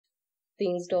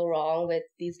things go wrong with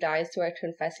these guys who are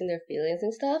confessing their feelings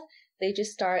and stuff, they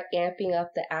just start amping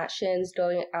up the actions,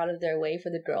 going out of their way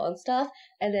for the girl and stuff.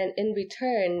 And then in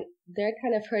return, they're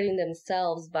kind of hurting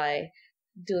themselves by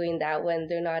doing that when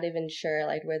they're not even sure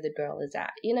like where the girl is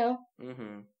at, you know?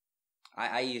 Mm-hmm.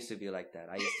 I used to be like that.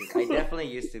 I definitely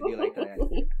used to be like that.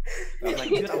 I'm like,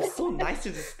 dude, I'm so nice to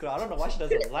this girl. I don't know why she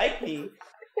doesn't like me.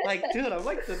 Like, dude, I'm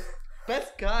like the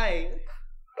best guy.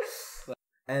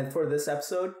 And for this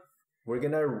episode, we're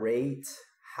gonna rate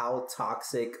how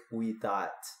toxic we thought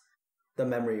the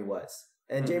memory was.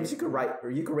 And James, you could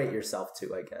rate yourself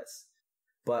too, I guess.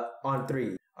 But on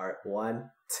 3. All right,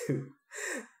 1, 2,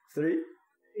 3.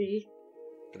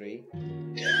 3.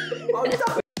 Oh, no.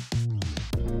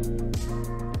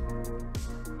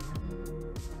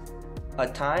 A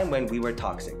time when we were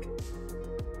toxic.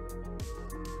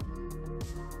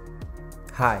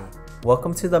 Hi,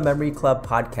 welcome to the Memory Club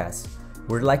podcast.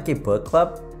 We're like a book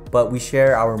club, but we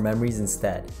share our memories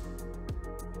instead.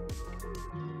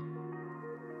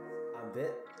 I'm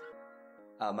Viet.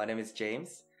 My name is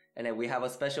James. And then we have a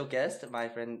special guest, my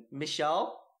friend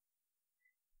Michelle.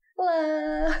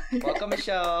 Hello. Welcome,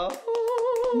 Michelle.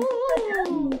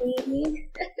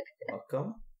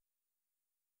 Welcome.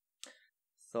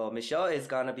 So Michelle is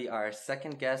gonna be our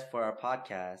second guest for our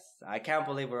podcast. I can't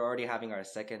believe we're already having our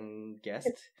second guest.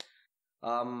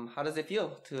 How does it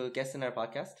feel to guest in our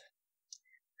podcast?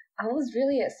 I was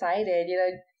really excited.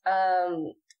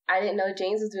 I didn't know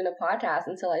James was doing a podcast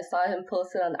until I saw him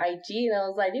post it on IG, and I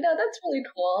was like, that's really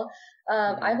cool.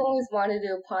 I've always wanted to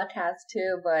do a podcast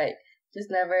too, but just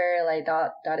never like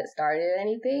got it started or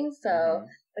anything. So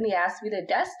when he asked me to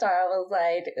guest star, I was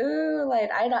like, ooh, like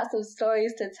I got some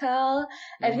stories to tell.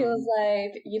 And he was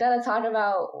like, you gotta talk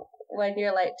about when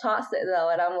you're like toxic though.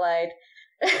 And I'm like,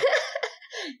 I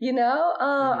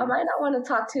might not want to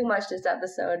talk too much this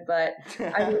episode, but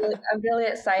I'm really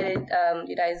excited.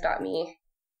 You guys got me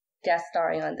guest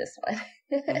starring on this one.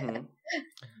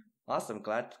 Awesome.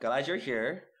 Glad you're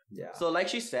here. Yeah. So like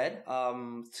she said,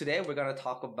 today we're gonna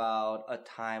talk about a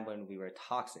time when we were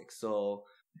toxic. So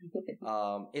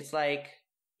it's like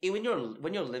when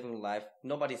you're living life,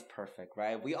 nobody's perfect,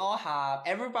 right?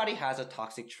 Everybody has a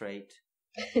toxic trait,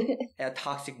 a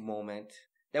toxic moment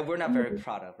that we're not very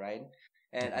proud of, right?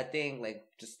 And I think like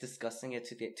just discussing it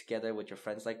together with your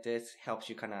friends like this helps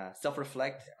you kind of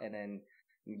self-reflect and then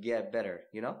get better,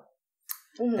 you know?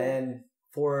 And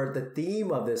for the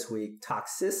theme of this week,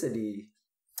 toxicity,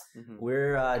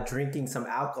 we're drinking some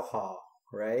alcohol,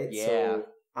 right? Yeah. So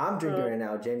I'm drinking right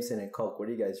now Jameson and Coke. What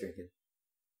are you guys drinking?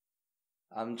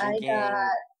 I'm drinking. I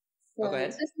got go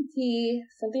ahead. some tea,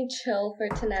 something chill for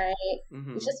tonight.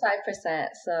 It's just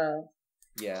 5%, so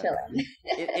yeah. Chilling.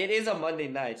 It is a Monday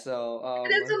night, so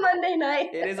it is a Monday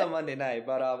night. It is a Monday night,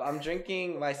 but I'm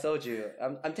drinking my soju.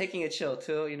 I'm taking it chill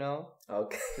too,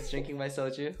 Okay. Just drinking my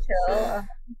soju. Chill.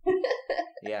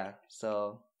 Yeah.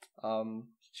 So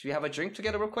should we have a drink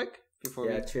together real quick before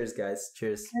we? Cheers, guys.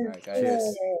 Cheers. All right,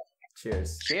 guys.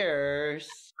 Cheers. Cheers.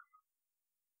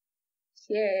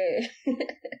 Cheers.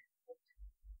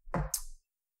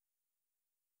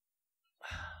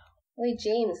 Wait,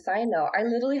 James, side note, I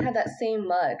literally had that same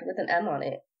mug with an M on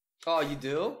it. Oh, you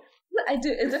do? I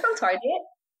do. Is it from Target?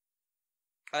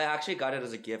 I actually got it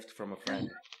as a gift from a friend.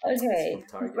 Okay.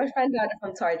 My friend got it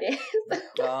from Target.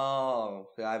 Oh,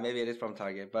 yeah, maybe it is from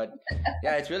Target. But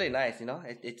yeah, it's really nice,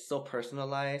 It's so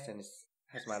personalized and it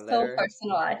has my letter. So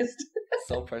personalized.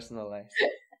 So personalized.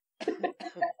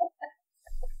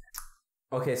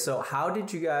 Okay, so how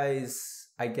did you guys,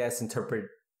 I guess, interpret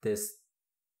this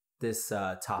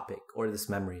topic or this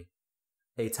memory?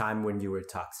 A time when you were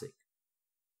toxic.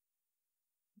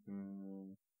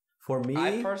 For me,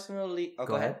 I personally... Oh,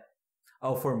 go ahead.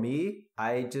 Oh, for me,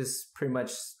 I just pretty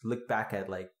much look back at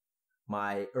like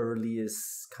my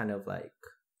earliest kind of like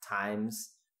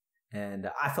times, and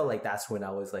I felt like that's when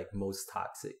I was like most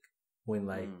toxic. When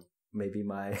like maybe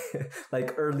my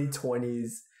like early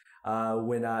 20s,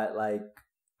 when I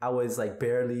was like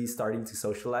barely starting to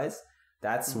socialize.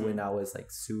 That's when I was like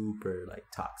super like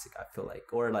toxic, I feel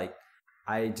like, or like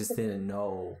I just didn't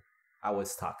know I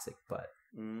was toxic, but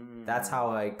that's how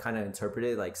I kind of interpret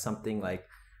it, like something like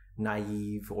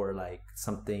naive or like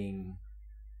something,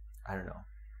 I don't know,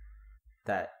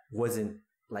 that wasn't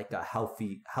like a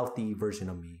healthy version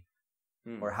of me.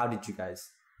 Or how did you guys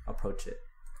approach it?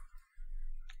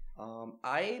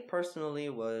 I personally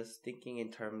was thinking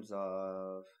in terms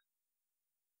of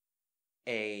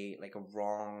a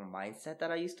wrong mindset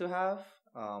that I used to have.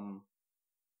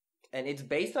 And it's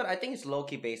based on, I think it's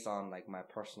low-key based on like my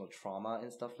personal trauma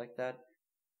and stuff like that.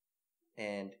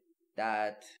 And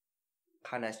that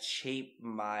kind of shaped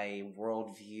my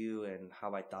worldview and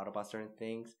how I thought about certain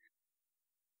things.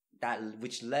 That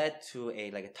which led to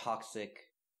a like a toxic,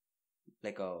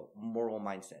 like a moral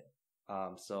mindset.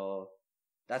 So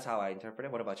that's how I interpret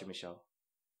it. What about you, Michelle?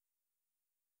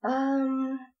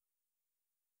 Um,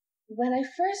 when I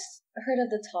first heard of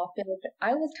the topic,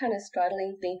 I was kind of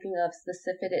struggling thinking of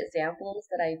specific examples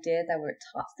that I did that were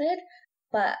toxic,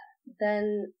 but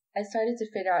then I started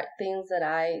to figure out things that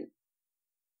I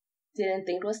didn't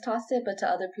think was toxic, but to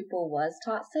other people was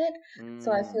toxic.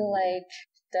 So I feel like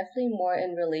definitely more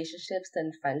in relationships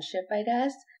than friendship, I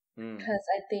guess, because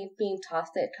I think being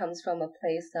toxic comes from a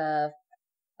place of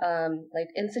like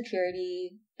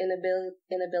insecurity,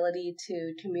 inability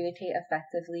to communicate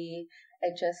effectively,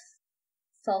 and just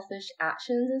selfish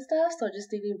actions and stuff. So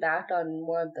just thinking back on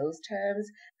more of those terms,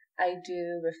 I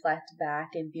do reflect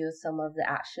back and view some of the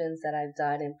actions that I've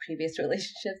done in previous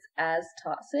relationships as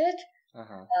toxic.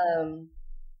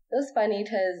 It was funny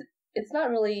because it's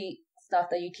not really stuff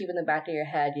that you keep in the back of your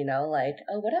head, you know, like,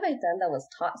 oh, what have I done that was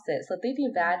toxic? So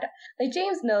thinking back, like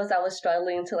James knows I was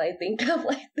struggling to like think of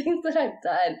like things that I've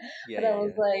done, but I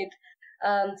was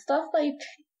like, stuff like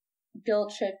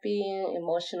guilt tripping,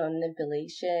 emotional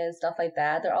manipulation, stuff like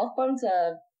that. They're all forms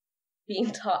of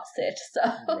being toxic. So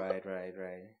right.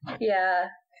 yeah.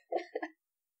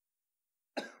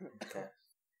 Okay.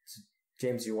 So,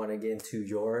 James, you want to get into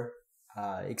your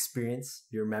experience,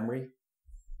 your memory?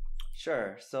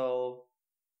 Sure. So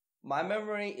my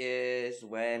memory is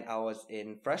when I was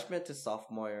in freshman to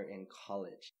sophomore year in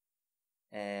college.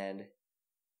 And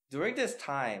during this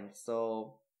time,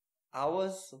 so I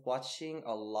was watching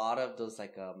a lot of those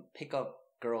like pickup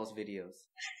girls videos.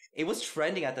 It was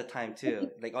trending at the time too,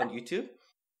 like on YouTube.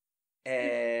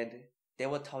 And they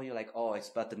would tell you like, oh, it's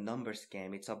about the numbers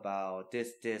game. It's about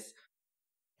this.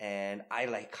 And I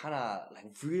like kind of like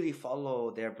really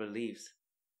follow their beliefs.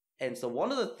 And so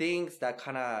one of the things that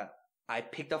kind of I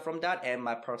picked up from that and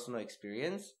my personal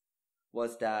experience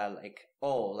was that like,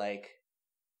 oh, like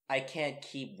I can't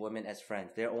keep women as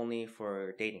friends. They're only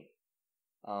for dating.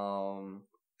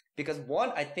 Because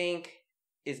one, I think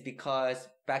is because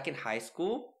back in high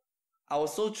school, I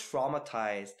was so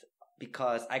traumatized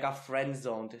because I got friend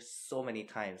zoned so many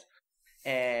times.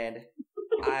 And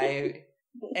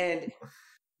and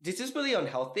this is really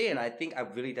unhealthy. And I think I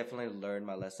really definitely learned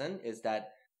my lesson is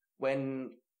that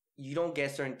when you don't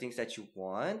get certain things that you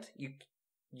want,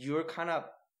 you're kind of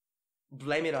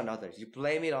blame it on others. You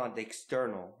blame it on the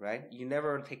external, right? You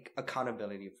never take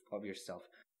accountability of yourself.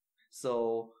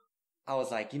 So I was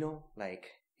like,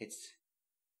 like it's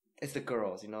the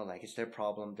girls, like it's their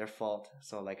problem, their fault.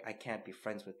 So like I can't be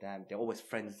friends with them. They always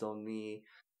friend zone me.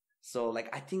 So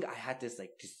like I think I had this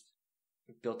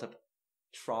built up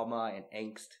trauma and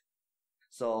angst.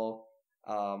 So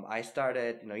I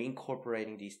started,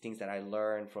 incorporating these things that I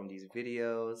learned from these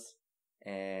videos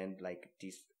and like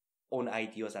these own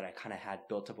ideas that I kind of had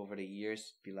built up over the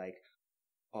years. Be like,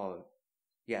 oh,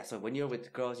 yeah. So when you're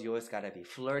with girls, you always gotta be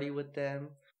flirty with them.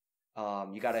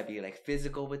 You gotta be like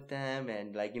physical with them,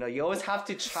 and like you always have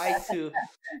to try to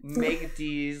make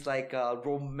these like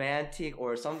romantic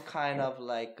or some kind of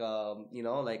like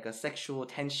like a sexual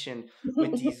tension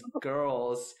with these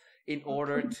girls in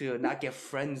order to not get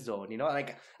friend zoned.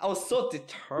 Like I was so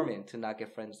determined to not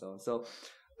get friend zoned. So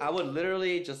I would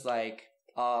literally just like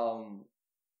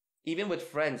even with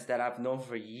friends that I've known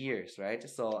for years, right?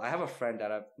 So I have a friend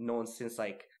that I've known since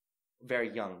like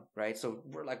very young, right? So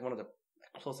we're like one of the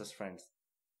closest friends.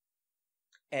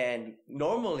 And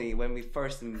normally when we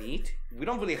first meet, we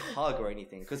don't really hug or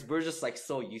anything because we're just like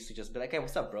so used to just be like, hey,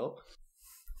 what's up, bro?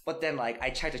 But then like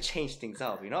I try to change things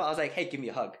up, I was like, hey, give me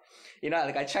a hug.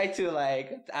 Like I try to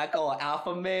like act all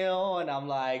alpha male and I'm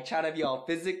like trying to be all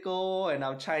physical and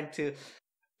I'm trying to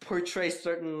portray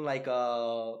certain like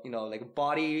like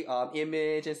body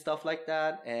image and stuff like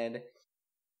that. And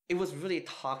it was really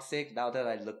toxic now that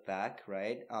I look back,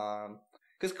 right?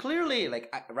 Because clearly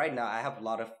like right now I have a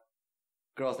lot of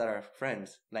girls that are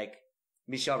friends, like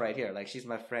Michelle right here, like she's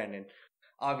my friend, and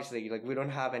obviously like we don't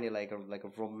have any like a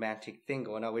romantic thing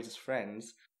going on, we're just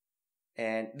friends.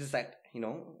 And just like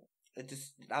it's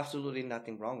just absolutely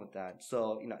nothing wrong with that.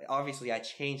 So obviously I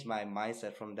changed my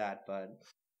mindset from that, but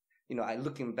I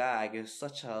looking back, it was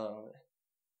such a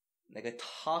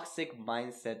toxic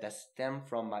mindset that stemmed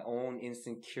from my own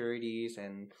insecurities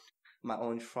and my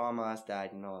own traumas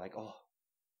that like, oh,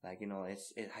 like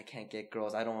I can't get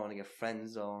girls, I don't want to get friend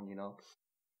zoned,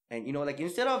 and like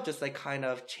instead of just like kind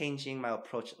of changing my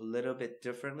approach a little bit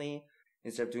differently,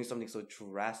 instead of doing something so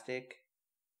drastic,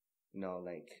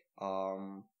 like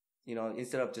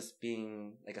instead of just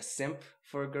being like a simp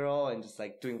for a girl and just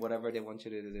like doing whatever they want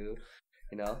you to do,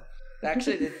 you know.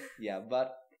 Actually, yeah,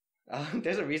 but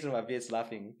there's a reason why Viet's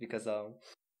laughing because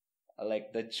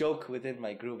like the joke within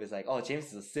my group is like, oh, James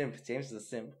is a simp. James is a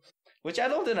simp, which I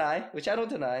don't deny.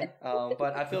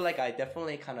 But I feel like I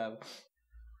definitely kind of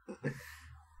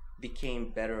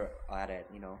became better at it,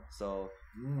 you know. So,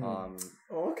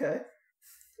 okay.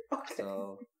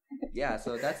 So, yeah.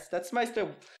 So that's my story.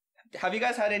 Have you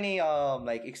guys had any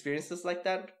like experiences like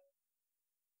that?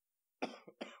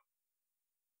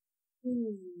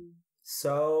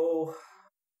 So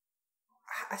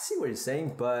I see what you're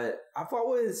saying, but I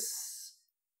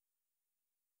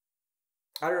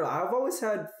don't know, I've always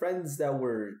had friends that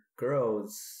were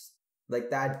girls like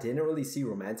that didn't really see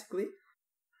romantically.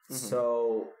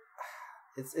 So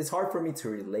it's hard for me to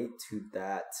relate to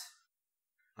that.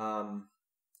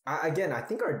 I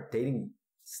think our dating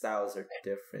styles are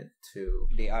different too.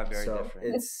 They are very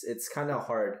different. It's kind of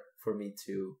hard for me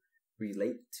to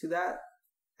relate to that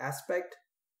aspect.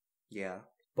 Yeah.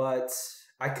 But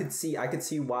I could see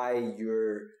why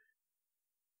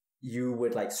you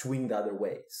would like swing the other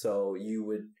way. So you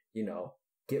would,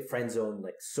 get friend zoned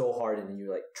like so hard and then you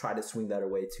like try to swing the other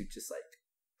way to just like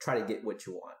try to get what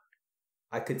you want.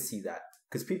 I could see that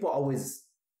because people always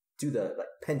do the like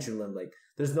pendulum, like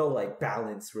there's no like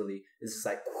balance really. It's just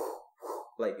like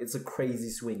it's a crazy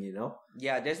swing,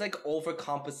 Yeah, there's like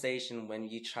overcompensation when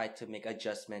you try to make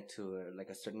adjustment to like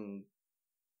a certain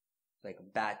like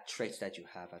bad traits that you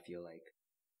have. I feel like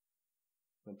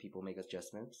when people make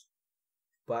adjustments.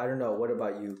 But I don't know. What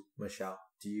about you, Michelle?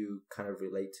 Do you kind of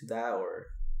relate to that, or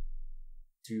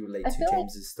do you relate to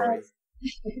James's story?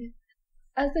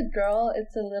 As a girl,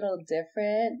 it's a little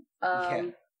different.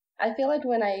 I feel like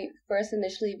when I first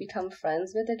initially become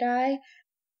friends with a guy,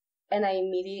 and I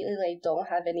immediately like don't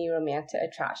have any romantic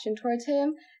attraction towards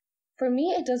him, for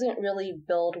me it doesn't really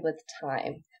build with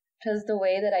time. Because the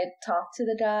way that I talk to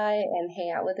the guy and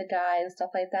hang out with the guy and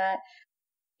stuff like that,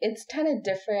 it's kind of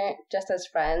different just as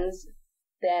friends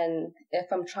than if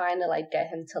I'm trying to like get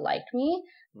him to like me.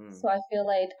 So I feel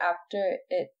like after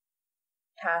it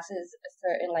passes a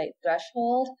certain like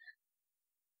threshold,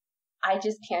 I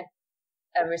just can't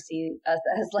ever see us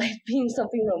as like being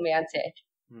something romantic.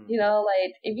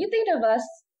 Like if you think of us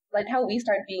like how we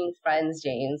start being friends,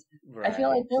 James, right. I feel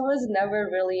like there was never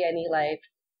really any like,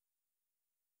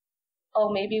 oh,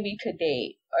 maybe we could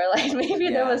date, or like maybe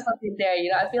there was something there.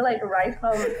 I feel like right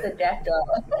from the get-go.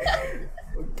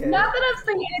 Okay. Not that I'm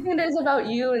saying anything that's about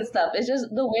you and stuff. It's just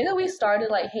the way that we started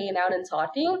like hanging out and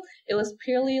talking. It was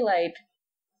purely like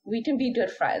we can be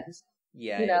good friends.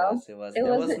 Yeah, it was.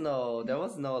 There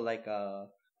was no like a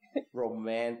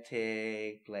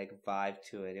romantic like vibe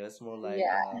to it. It was more like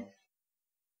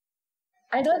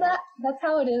I know that's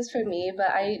how it is for me,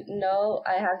 but I know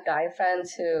I have guy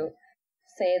friends who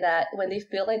say that when they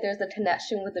feel like there's a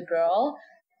connection with a girl,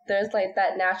 there's like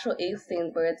that natural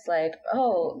instinct where it's like,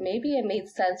 oh, maybe it made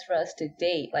sense for us to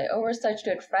date. Like, oh, we're such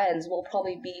good friends, we'll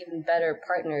probably be even better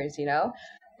partners,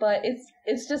 But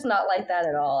it's just not like that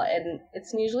at all. And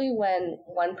it's usually when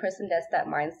one person gets that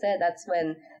mindset, that's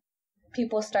when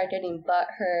people start getting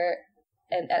butthurt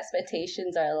and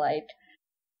expectations are like,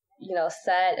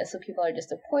 set, and so people are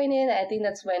disappointed. I think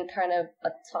that's when kind of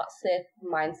a toxic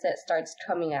mindset starts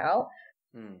coming out,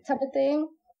 type of thing.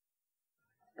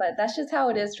 But that's just how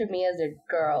it is for me as a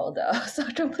girl, though. So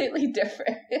completely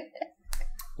different.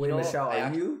 Wait, Michelle,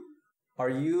 are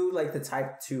you like the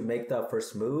type to make the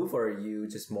first move, or are you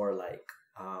just more like,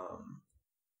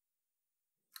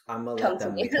 I'm gonna let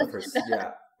them make the first?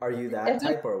 Yeah, are you that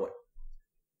type or what?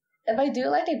 If I do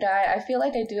like a guy, I feel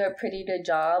like I do a pretty good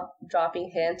job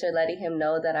dropping hints or letting him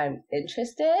know that I'm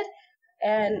interested.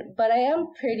 But I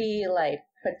am pretty like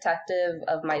protective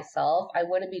of myself. I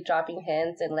wouldn't be dropping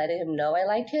hints and letting him know I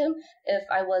like him if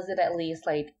I wasn't at least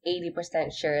like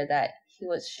 80% sure that he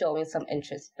was showing some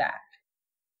interest back.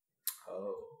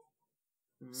 Oh.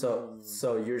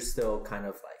 So you're still kind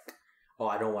of like, oh,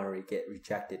 I don't want to get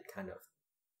rejected kind of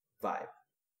vibe.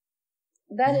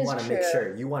 That is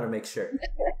true. You want to make sure.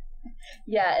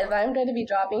 Yeah, if I'm going to be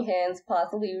dropping hints,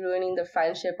 possibly ruining the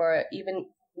friendship or even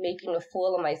making a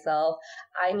fool of myself,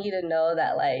 I need to know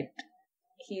that like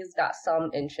he's got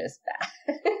some interest back.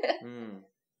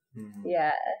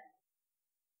 Yeah.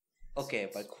 Okay,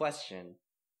 but question.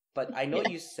 But I know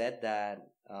you said that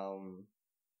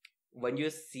when you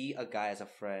see a guy as a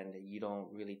friend, you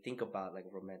don't really think about like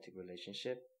a romantic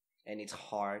relationship, and it's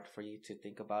hard for you to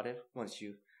think about it once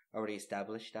you already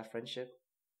established that friendship.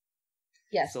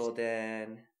 Yes. So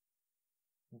then,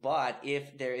 but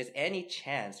if there is any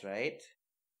chance, right,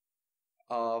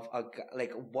 of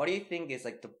like, what do you think is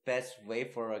like the best way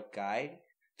for a guy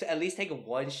to at least take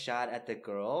one shot at the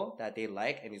girl that they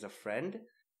like and is a friend,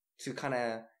 to kind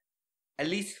of at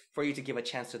least for you to give a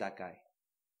chance to that guy?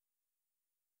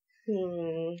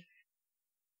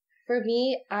 For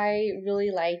me, I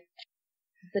really like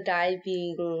the guy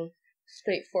being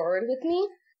straightforward with me.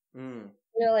 You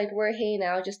know, like we're hanging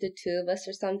out, just the two of us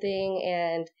or something,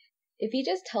 and if he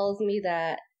just tells me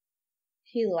that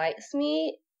he likes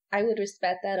me, I would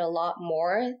respect that a lot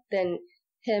more than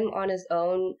him on his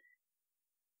own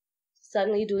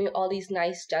suddenly doing all these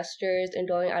nice gestures and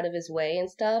going out of his way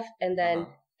and stuff, and then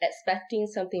expecting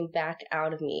something back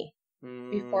out of me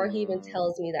before he even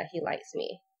tells me that he likes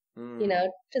me. You know,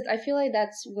 because I feel like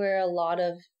that's where a lot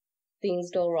of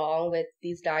things go wrong with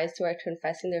these guys who are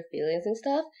confessing their feelings and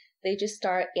stuff. They just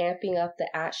start amping up the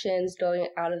actions, going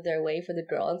out of their way for the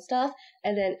girl and stuff,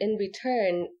 and then in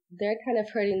return, they're kind of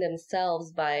hurting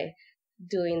themselves by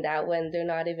doing that when they're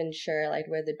not even sure like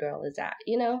where the girl is at,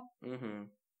 you know?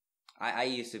 I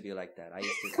used to be like that. I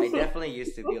definitely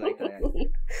used to be like that.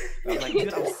 I'm like,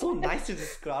 dude, I'm so nice to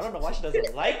this girl. I don't know why she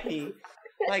doesn't like me.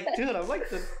 Like, dude, I'm like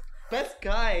the best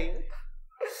guy.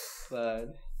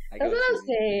 But that's what I'm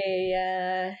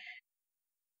saying.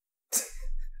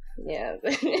 Yeah.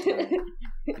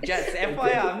 Just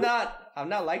FYI, I'm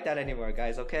not like that anymore,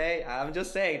 guys. Okay, I'm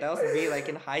just saying that was me like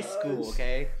in high school.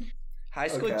 Okay, high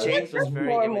school James was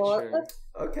very immature.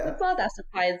 It's not that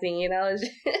surprising, you know.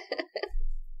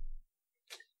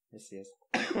 Yes.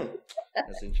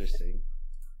 That's interesting.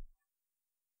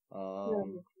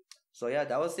 So yeah,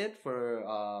 that was it for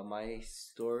my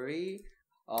story.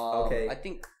 Okay. I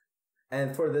think,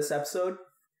 and for this episode,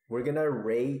 we're gonna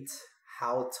rate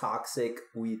how toxic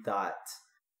we thought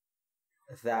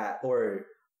that or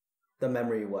the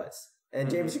memory was. And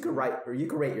James, you could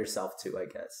rate yourself too, I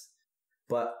guess.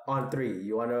 But on 3,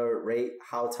 you want to rate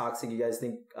how toxic you guys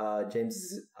think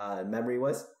James's memory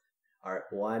was? All right,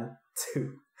 1,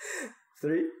 2,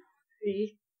 3.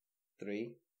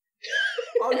 3.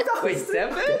 Oh, no, wait,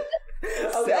 7? Okay.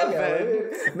 7?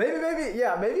 Okay.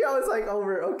 Maybe I was like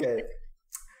over. Okay.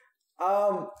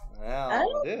 Wow, I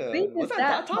don't think was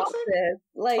that toxic?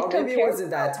 Like, maybe it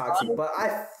wasn't that toxic, but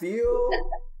I feel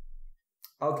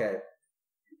okay.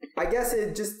 I guess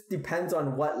it just depends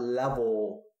on what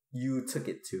level you took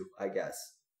it to. I guess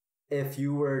if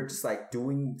you were just like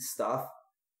doing stuff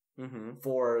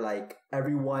for like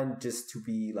everyone just to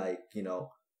be like, you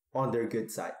know, on their good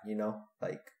side, you know,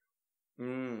 like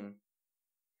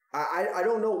I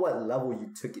don't know what level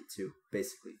you took it to,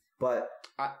 basically, but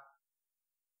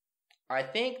I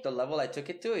think the level I took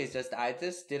it to is just I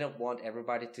just didn't want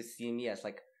everybody to see me as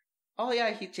like, oh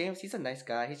yeah, James, he's a nice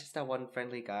guy. He's just that one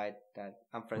friendly guy that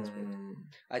I'm friends with.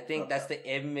 I think that's the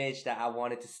image that I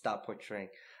wanted to stop portraying.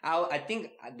 I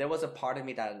think there was a part of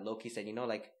me that low-key said, you know,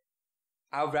 like,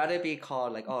 I'd rather be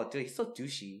called like, oh dude, he's so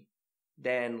douchey,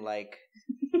 than like,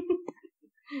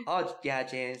 oh yeah,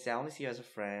 James, I only see you as a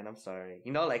friend. I'm sorry.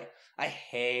 You know, like, I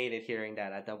hated hearing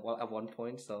that at one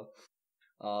point. So,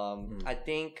 I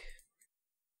think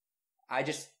I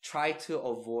just try to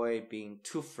avoid being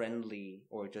too friendly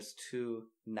or just too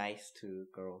nice to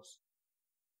girls,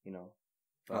 you know.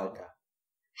 But,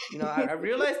 you know, I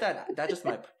realized that that's just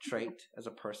my trait as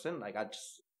a person. Like,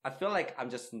 I feel like I'm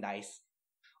just nice.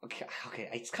 Okay.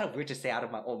 It's kind of weird to say out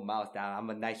of my own mouth that I'm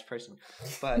a nice person,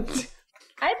 but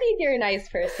I think you're a nice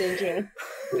person, James.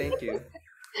 Thank you.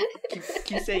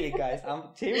 Keep saying it, guys.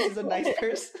 James is a nice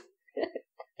person.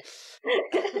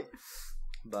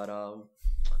 But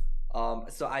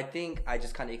so I think I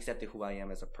just kind of accepted who I am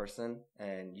as a person,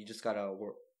 and you just gotta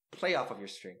play off of your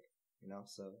strength, you know.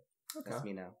 So that's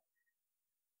me now.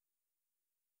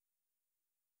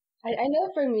 I know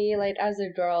for me, like as a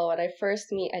girl, when I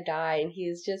first meet a guy and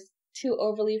he's just too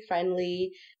overly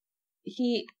friendly,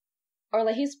 he's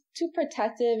too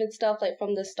protective and stuff like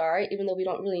from the start, even though we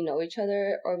don't really know each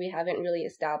other or we haven't really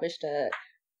established a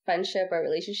friendship or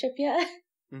relationship yet.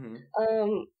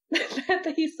 The fact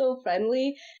that he's so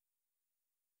friendly,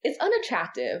 it's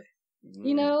unattractive.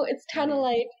 You know, it's kind of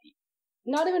like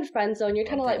not even friend zone. You're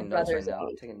kind of like brother zone.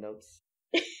 I'm taking notes.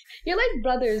 You're like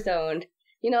brother zoned.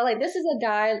 You know, like this is a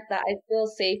guy that I feel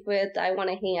safe with, that I want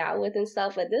to hang out with and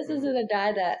stuff. But this isn't a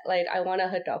guy that like I want to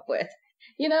hook up with.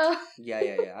 You know?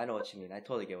 Yeah. I know what you mean. I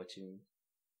totally get what you mean.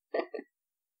 Okay.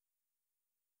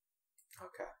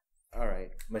 All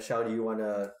right. Michelle, do you want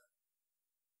to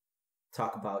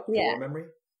talk about your memory?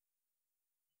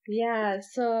 Yeah,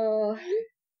 so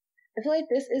I feel like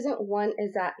this isn't one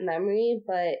exact memory,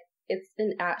 but it's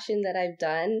an action that I've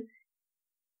done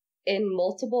in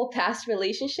multiple past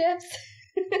relationships.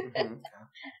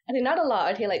 I mean, not a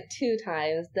lot, okay, like 2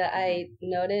 times that I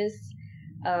noticed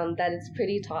that it's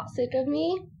pretty toxic of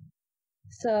me.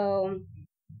 So,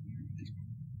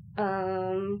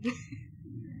 um,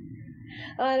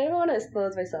 I don't want to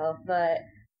expose myself, but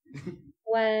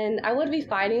when I would be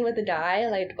fighting with a guy,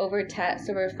 like over text,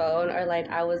 over phone, or like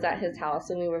I was at his house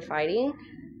when we were fighting,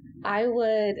 I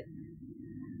would,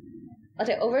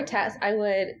 okay, over text, I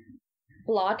would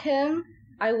block him,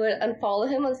 I would unfollow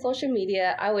him on social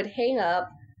media, I would hang up,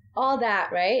 all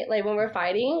that, right? Like when we're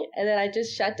fighting, and then I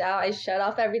just shut down, I shut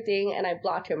off everything, and I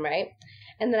block him, right?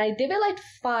 And then I give it like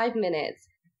 5 minutes.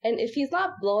 And if he's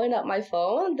not blowing up my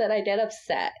phone, then I get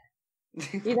upset.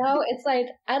 You know, it's like,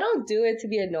 I don't do it to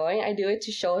be annoying. I do it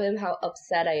to show him how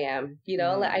upset I am. You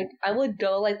know, like I would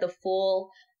go like the full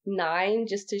 9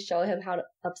 just to show him how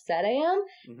upset I am.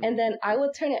 And then I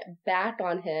would turn it back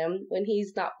on him when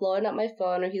he's not blowing up my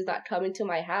phone or he's not coming to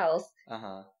my house.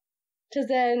 Cause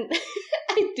then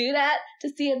I do that to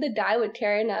see if the guy would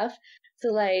care enough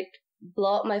to like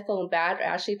blow up my phone back or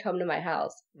actually come to my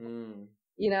house.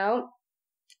 You know?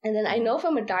 And then I know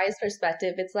from a guy's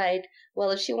perspective, it's like,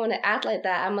 well, if she want to act like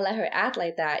that, I'm gonna let her act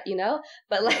like that, you know?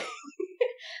 But like,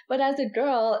 but as a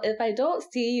girl, if I don't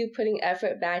see you putting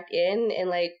effort back in and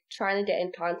like trying to get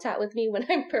in contact with me when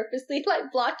I'm purposely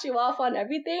like blocked you off on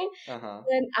everything,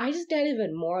 then I just get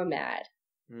even more mad.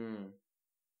 You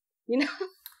know?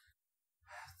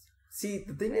 See,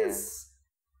 the thing is,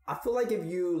 I feel like if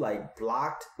you like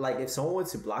blocked, like if someone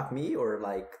was to block me or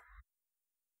like,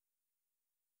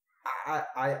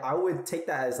 I would take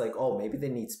that as like, oh, maybe they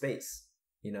need space,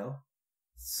 you know?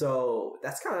 So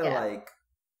that's kind of like,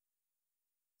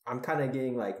 I'm kind of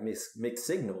getting like mixed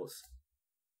signals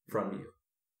from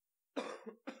you.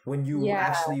 When you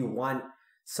actually want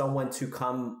someone to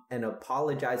come and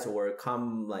apologize or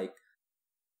come like,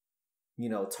 you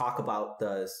know, talk about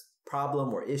the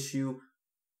problem or issue.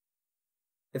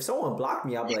 If someone blocked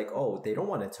me, I'll be like, oh, they don't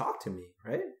want to talk to me,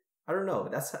 right? I don't know.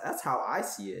 That's how I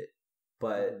see it.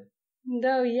 But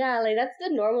no, yeah, like that's the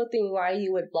normal thing why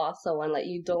you would block someone. Like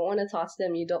you don't want to talk to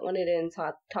them, you don't want it in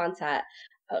contact.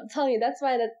 I'm telling you, that's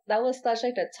why that was such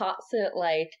like a toxic,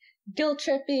 like guilt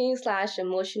tripping /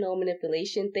 emotional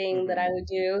manipulation thing that I would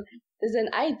do. Is then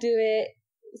I do it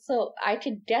so I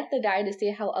could get the guy to see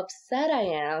how upset I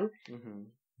am, and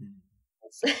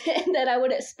then I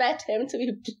would expect him to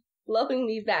be blowing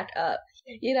me back up,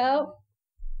 you know.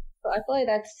 So I feel like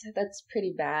that's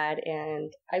pretty bad,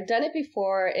 and I've done it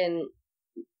before in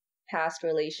past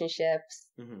relationships.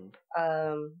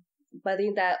 But I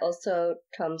think that also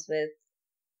comes with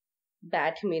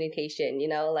bad communication, you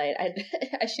know, like I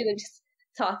should have just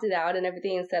talked it out and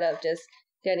everything instead of just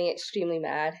getting extremely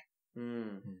mad.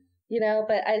 You know,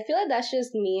 but I feel like that's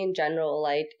just me in general.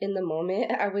 Like in the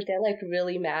moment, I would get like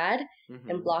really mad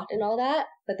and blocked and all that,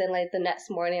 but then like the next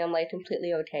morning, I'm like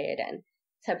completely okay again,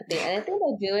 type of thing. And I think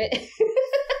I do it.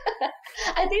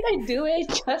 I think I do it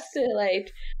just to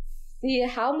like see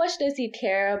how much does he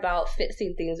care about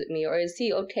fixing things with me, or is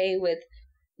he okay with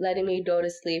letting me go to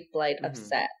sleep like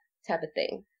upset, type of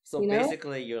thing. So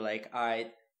basically, you're like, all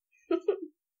right.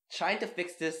 Trying to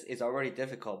fix this is already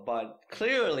difficult, but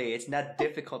clearly it's not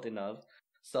difficult enough.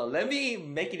 So let me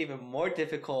make it even more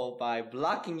difficult by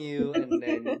blocking you and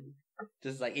then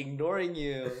just like ignoring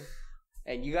you.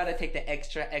 And you gotta take the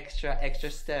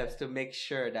extra steps to make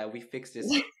sure that we fix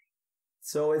this.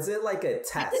 So is it like a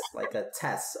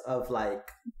test of like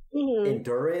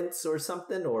endurance or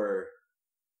something, or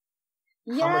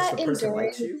how much the person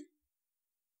likes you?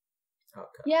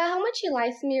 Okay. Yeah, how much he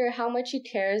likes me or how much he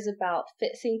cares about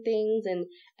fixing things,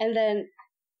 and then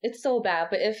it's so bad.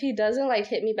 But if he doesn't like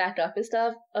hit me back up and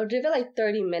stuff, I'll give it like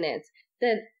 30 minutes.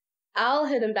 Then I'll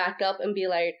hit him back up and be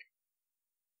like,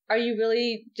 are you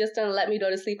really just gonna let me go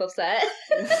to sleep upset?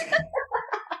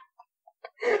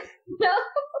 No.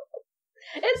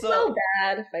 It's so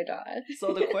bad. Oh my God.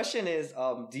 So the question is,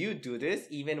 do you do this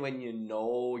even when you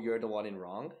know you're the one in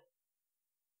wrong?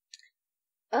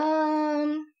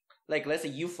 Like, let's say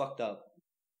you fucked up.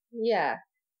 Yeah.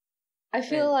 I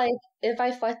feel like if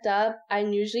I fucked up, I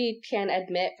usually can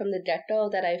admit from the get-go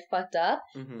that I fucked up,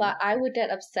 but I would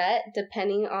get upset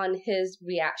depending on his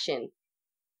reaction.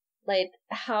 Like,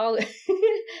 how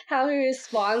how he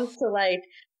responds to, like,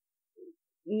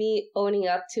 me owning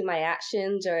up to my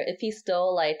actions, or if he's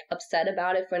still, like, upset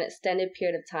about it for an extended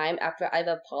period of time after I've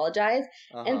apologized,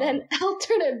 and then I'll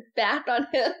turn it back on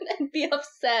him and be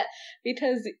upset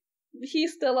because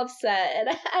he's still upset, and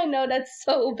I know that's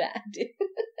so bad, dude.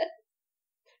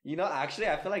 You know, actually,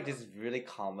 I feel like this is really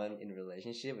common in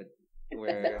relationship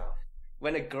where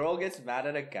when a girl gets mad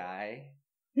at a guy,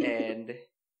 and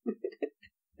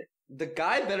the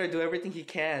guy better do everything he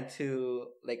can to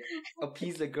like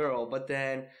appease the girl, but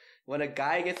then when a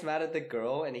guy gets mad at the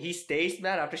girl and he stays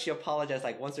mad after she apologized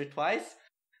like once or twice,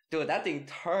 dude, that thing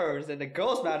turns and the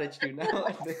girl's mad at you now.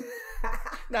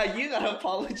 Now you gotta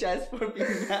apologize for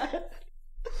being mad.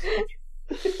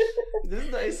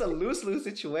 It's a lose-lose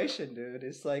situation, dude.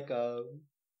 It's like, but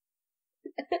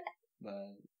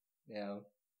yeah.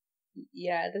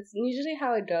 Yeah, that's usually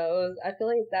how it goes. I feel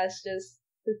like that's just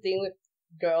the thing with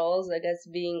girls, I guess,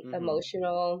 being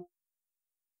emotional,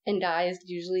 and guys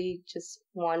usually just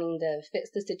wanting to fix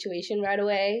the situation right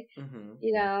away,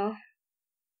 you know?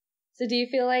 So do you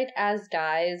feel like as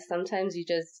guys, sometimes you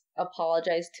just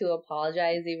apologize to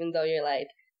apologize, even though you're like,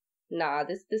 nah,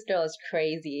 this girl is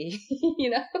crazy, you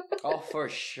know? Oh, for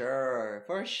sure.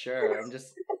 For sure.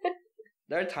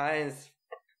 There are times,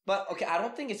 but okay, I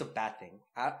don't think it's a bad thing.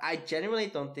 I genuinely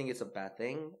don't think it's a bad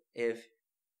thing if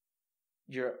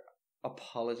you're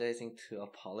apologizing to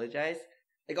apologize.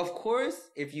 Like, of course,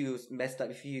 if you messed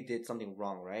up, if you did something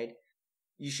wrong, right?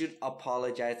 You should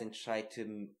apologize and try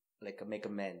to, like, make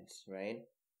amends, right?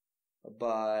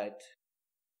 But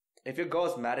if your girl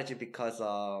is mad at you because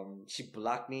she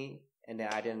blocked me and then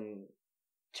I didn't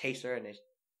chase her and then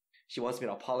she wants me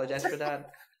to apologize for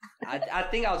that, I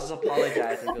think I'll just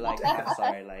apologize and be like,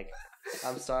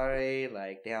 I'm sorry,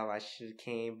 like, damn, I should have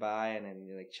came by and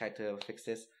then, like, try to fix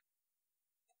this.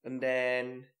 And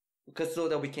then, because so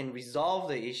that we can resolve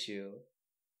the issue.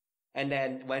 And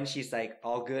then when she's like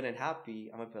all good and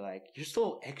happy, I'm gonna be like, you're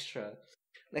so extra.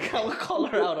 Like, I will call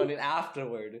her out on it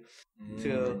afterward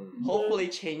to hopefully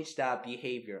change that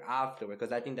behavior afterward,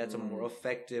 because I think that's a more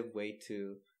effective way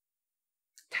to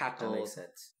tackle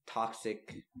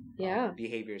toxic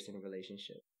behaviors in a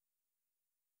relationship.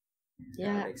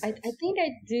 Yeah, I think I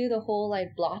do the whole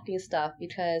like blocking stuff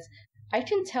because I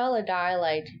can tell a guy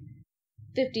like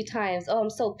 50 times, oh, I'm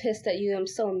so pissed at you, I'm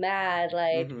so mad,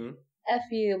 like, F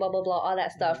you, blah, blah, blah, all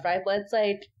that stuff, right? But it's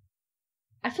like,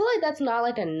 I feel like that's not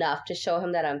like enough to show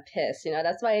him that I'm pissed, you know?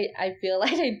 That's why I feel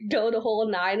like I go the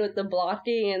whole 9 with the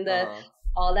blocking and the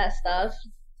all that stuff,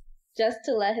 just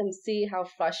to let him see how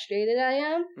frustrated I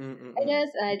am, I guess.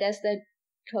 And I guess that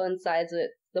coincides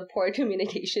with the poor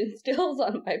communication skills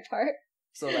on my part.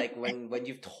 So, like, when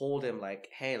you've told him, like,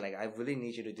 hey, like, I really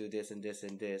need you to do this and this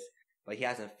and this, but he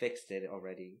hasn't fixed it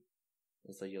already.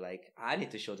 And so you're like, I need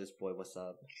to show this boy what's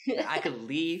up. Like, I could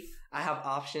leave. I have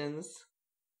options.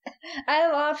 I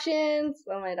have options.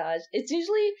 Oh my gosh. It's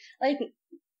usually, like,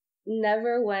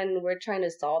 never when we're trying to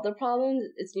solve the problem.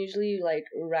 It's usually, like,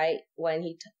 right when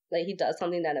he does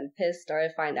something that I'm pissed, or I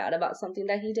find out about something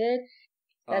that he did.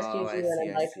 That's usually when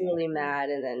I'm, like, really mad,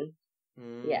 and then,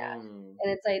 yeah. And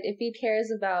it's like, if he cares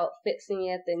about fixing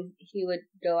it, then he would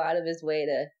go out of his way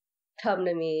to come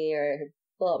to me or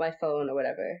blow up my phone or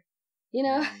whatever, you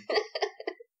know?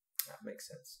 That makes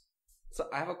sense. So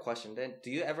I have a question then. Do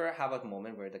you ever have a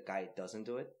moment where the guy doesn't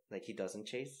do it? Like, he doesn't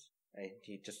chase? Right?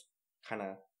 He just kind of,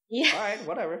 all right,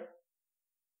 whatever.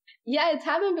 Yeah, it's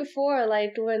happened before,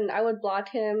 like when I would block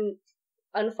him,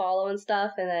 unfollow and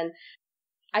stuff, and then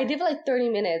I did for like 30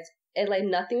 minutes and like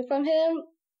nothing from him.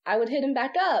 I would hit him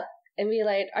back up and be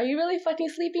like, are you really fucking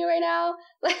sleeping right now?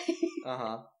 Like,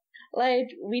 like,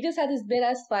 we just had this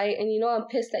big-ass fight, and you know I'm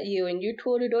pissed at you, and you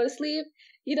told her to go to sleep,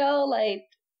 you know, like,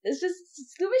 it's just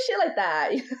stupid shit like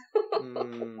that, you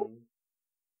know?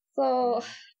 So,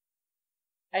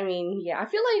 I mean, yeah, I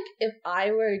feel like if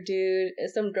I were a dude,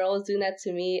 if some girl was doing that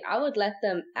to me, I would let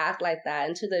them act like that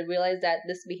until they realize that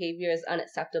this behavior is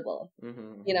unacceptable,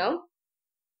 you know?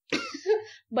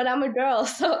 But I'm a girl,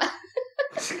 so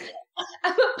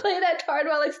I'm gonna play that card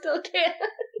while I still can.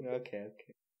 Okay.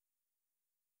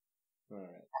 All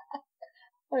right.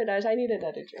 Oh my gosh, I need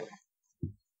another drink.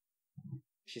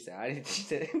 She said,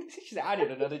 I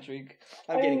need another drink.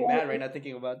 I'm getting mad right now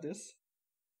thinking about this.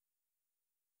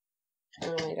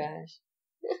 Oh my gosh.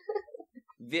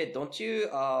 Viet, don't you,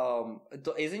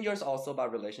 isn't yours also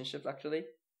about relationships, actually?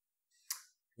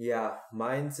 Yeah,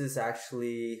 mine's is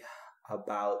actually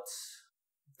about,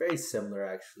 very similar,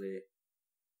 actually.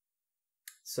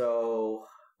 So,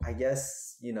 I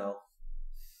guess, you know,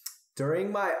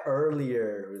 during my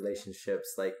earlier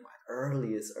relationships, like my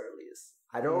earliest,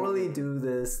 I don't really do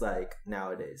this like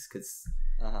nowadays, because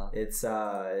it's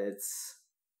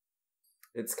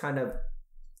kind of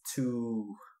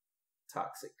too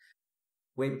toxic.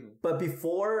 Wait, but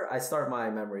before I start my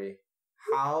memory,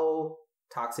 how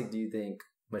toxic do you think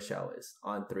Michelle is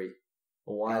on 3?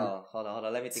 1. Oh, hold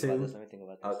on. Let me think about this.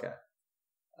 Okay.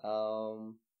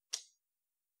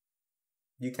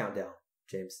 You count down,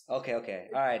 James. Okay.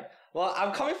 All right. Well,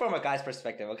 I'm coming from a guy's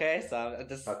perspective, okay? So I'm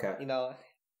just, you know.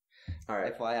 All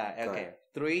right. FYI. Okay.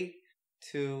 3,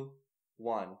 2,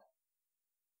 1.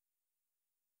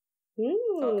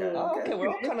 Ooh. Okay. Okay, we're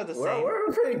all kind of the same.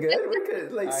 We're pretty good. We're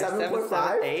good. Like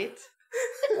 7.5. 8.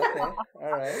 Okay.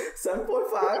 All right.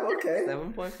 7.5. Okay.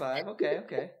 7.5. Okay.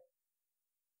 Okay.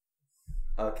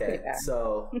 Okay. Yeah.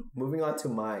 So moving on to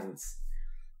mines.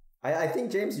 I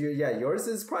think James, yours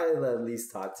is probably the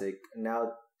least toxic.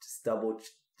 Now just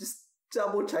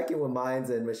double checking with mines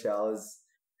and Michelle's.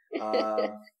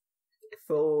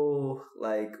 Feel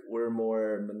like we're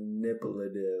more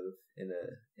manipulative in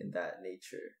that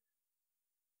nature,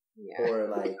 Yeah. or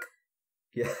like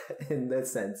yeah, in that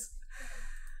sense.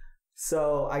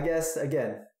 So I guess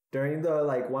again during the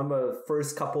like one of the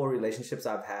first couple of relationships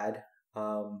I've had,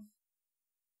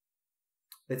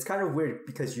 it's kind of weird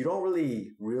because you don't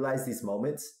really realize these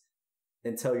moments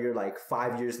until you're like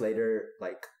 5 years later,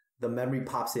 like the memory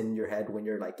pops in your head when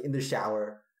you're like in the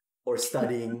shower or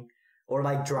studying or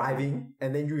like driving,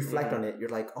 and then you reflect on it. You're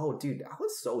like, oh dude, I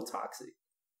was so toxic.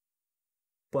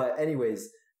 But anyways,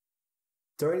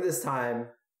 during this time,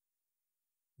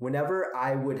 whenever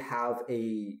I would have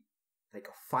a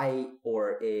fight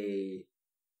or a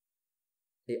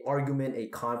argument, a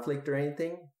conflict or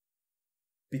anything,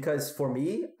 because for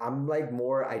me, I'm like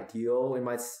more ideal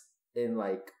in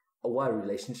like what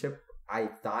relationship I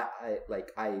thought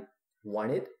I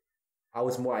wanted. I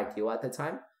was more ideal at the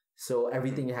time. So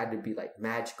everything had to be like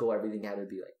magical. Everything had to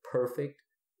be like perfect.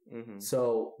 Mm-hmm.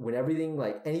 So when everything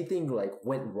like anything like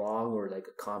went wrong or like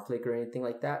a conflict or anything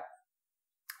like that,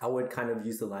 I would kind of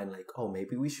use the line like, oh,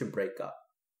 maybe we should break up.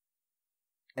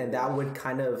 And that would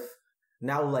kind of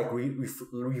now like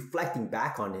reflecting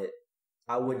back on it,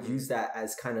 I would use that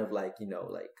as kind of like,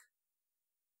 like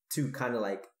to kind of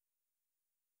like,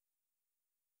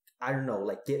 I don't know,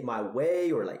 like get my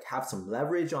way or like have some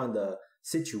leverage on the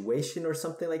situation or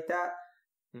something like that.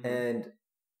 Mm-hmm. And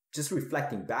just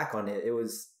reflecting back on it,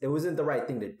 it wasn't the right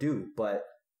thing to do, but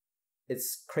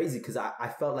it's crazy because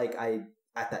I felt like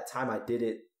at that time I did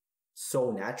it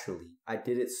so naturally. I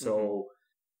did it so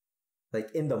like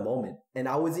in the moment, and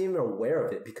I wasn't even aware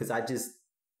of it because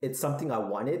it's something I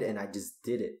wanted and I just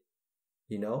did it,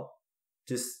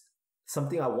 just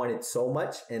something I wanted so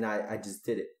much and I just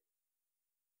did it.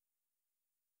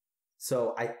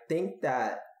 So I think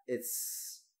that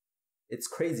it's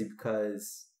crazy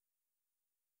because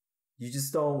you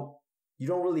don't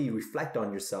really reflect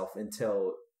on yourself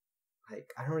until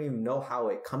like, I don't even know how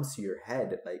it comes to your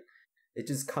head. Like it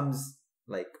just comes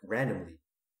like randomly.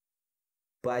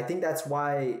 But I think that's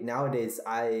why nowadays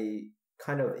I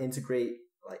kind of integrate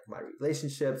like my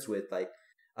relationships with like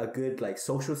a good like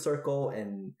social circle,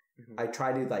 and I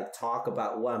try to like talk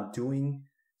about what I'm doing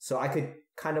so I could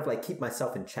kind of like keep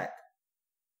myself in check.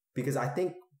 Because I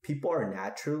think people are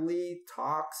naturally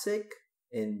toxic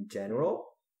in general,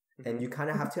 and you kind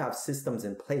of have to have systems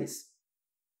in place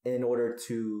in order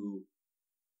to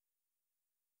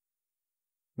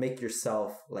make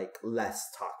yourself like less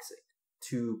toxic,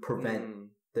 to prevent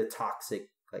the toxic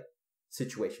like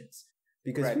situations.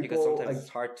 Because because sometimes it's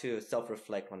hard to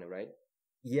self-reflect on it, right?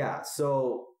 Yeah.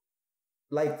 So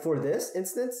like for this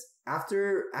instance,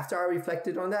 after I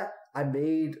reflected on that, I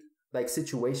made like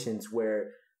situations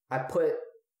where I put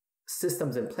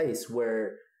systems in place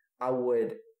where I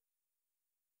would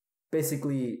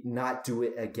basically not do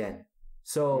it again.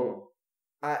 So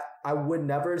I would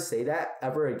never say that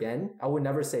ever again. I would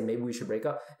never say maybe we should break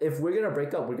up. If we're going to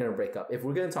break up, we're going to break up. If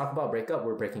we're going to talk about breakup,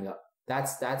 we're breaking up.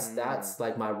 That's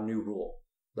like my new rule.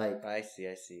 Like I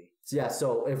see. Yeah,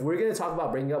 so if we're going to talk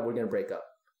about breaking up, we're going to break up.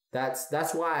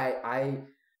 That's why I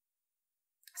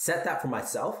set that for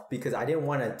myself, because I didn't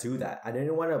want to do that. I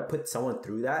didn't want to put someone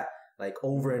through that like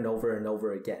over and over and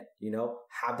over again,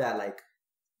 have that like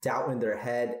doubt in their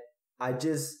head.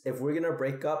 If we're going to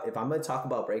break up, if I'm going to talk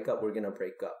about breakup, we're going to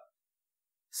break up.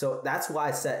 So that's why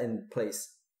I set in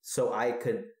place so I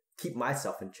could keep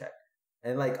myself in check.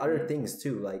 And like other things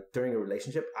too, like during a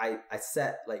relationship, I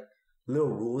set like little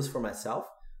rules for myself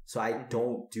so I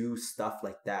don't do stuff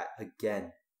like that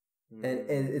again. And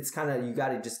it's kind of, you got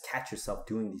to just catch yourself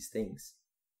doing these things.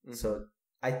 So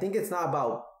I think it's not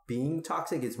about being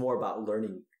toxic. It's more about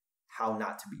learning how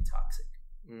not to be toxic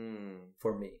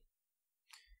for me.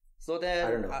 So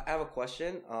then I have a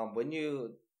question. When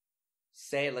you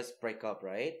say let's break up,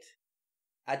 right?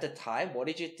 At the time, what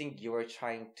did you think you were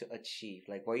trying to achieve?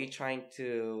 Like, were you trying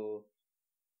to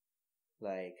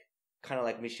like, kind of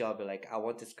like Michelle, be like, I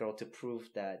want this girl to prove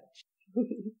that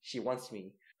she wants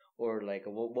me? Or like,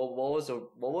 what was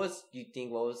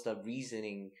the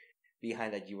reasoning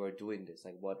behind that you were doing this?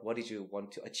 Like, what did you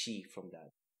want to achieve from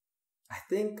that?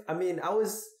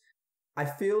 I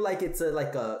feel like it's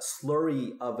like a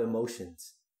slurry of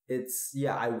emotions. It's,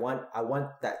 I want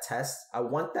that test. I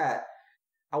want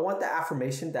the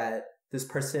affirmation that this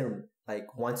person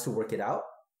like wants to work it out.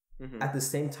 At the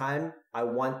same time, I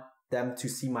want them to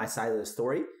see my side of the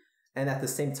story. And at the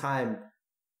same time,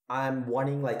 I'm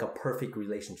wanting like a perfect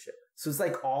relationship. So it's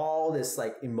like all this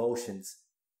like emotions,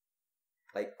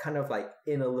 like kind of like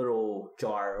in a little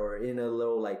jar or in a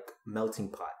little like melting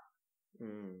pot.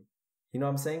 You know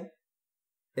what I'm saying?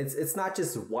 It's not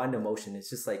just one emotion. It's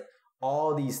just like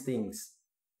all these things.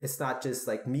 It's not just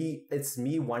like me. It's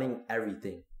me wanting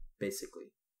everything,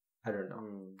 basically. I don't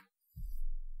know.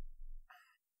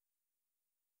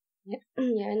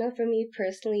 Yeah, I know for me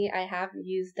personally, I have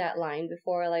used that line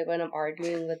before, like when I'm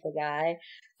arguing with the guy,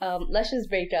 let's just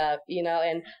break up,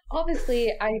 and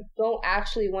obviously I don't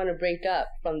actually want to break up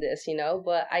from this,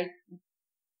 but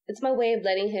it's my way of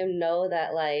letting him know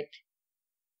that, like,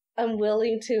 I'm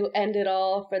willing to end it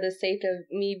all for the sake of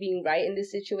me being right in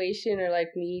this situation, or like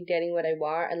me getting what I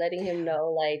want, and letting him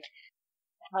know, like,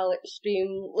 how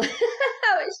extreme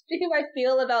I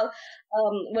feel about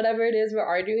whatever it is we're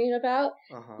arguing about.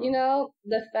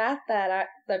 The fact that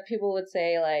that people would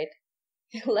say, like,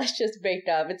 let's just break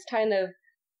up, it's kind of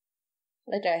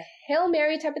like a Hail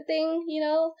Mary type of thing,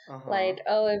 like,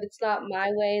 oh, if it's not my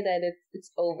way, then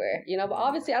it's over, but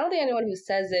obviously I don't think anyone who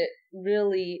says it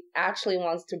really actually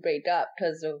wants to break up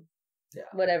because of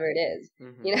whatever it is.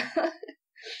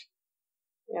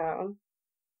 Yeah.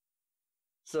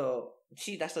 So,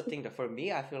 see, that's the thing that for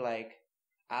me, I feel like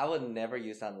I would never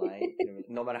use that line,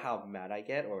 no matter how mad I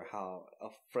get or how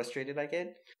frustrated I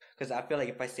get. Because I feel like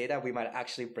if I say that, we might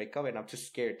actually break up, and I'm too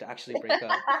scared to actually break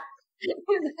up.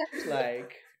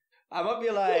 Like, I'm gonna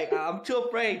be like, I'm too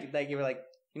afraid. Like, you're like,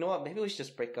 you know what, maybe we should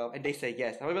just break up. And they say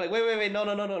yes. I'm gonna be like, wait, no,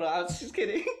 I was just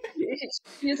kidding.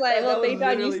 He's like, well, thank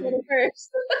God you said it first.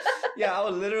 Yeah, I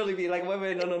would literally be like,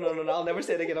 wait, no, I'll never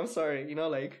say it again. I'm sorry.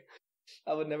 Like,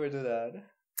 I would never do that.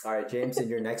 All right, James, in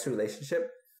your next relationship,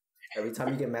 every time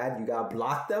you get mad, you gotta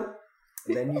block them.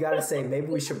 And then you gotta say, maybe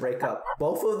we should break up.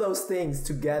 Both of those things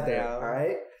together, all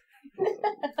right?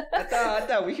 I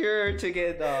thought we're here to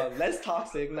get less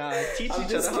toxic. Nah, teach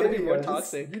each other how to be more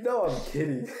toxic. I'm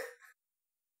kidding.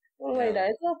 Oh my God,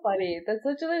 it's so funny. That's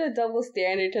such a double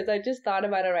standard, because I just thought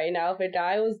about it right now. If a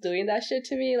guy was doing that shit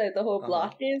to me, like the whole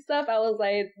blocking and stuff, I was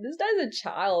like, this guy's a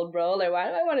child, bro. Like, why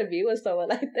do I want to be with someone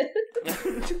like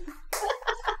this?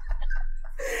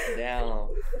 Damn.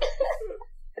 Oh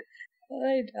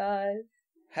my God.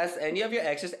 Has any of your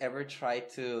exes ever tried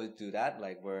to do that?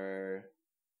 Like, where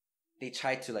they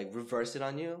tried to, like, reverse it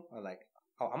on you? Or like,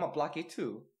 oh, I'm gonna block you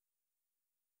too.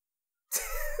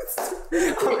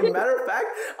 Matter of fact,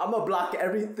 I'm gonna block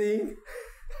everything.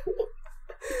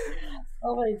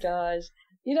 Oh my gosh.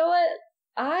 You know what?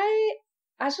 I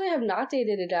actually have not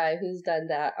dated a guy who's done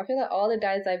that. I feel like all the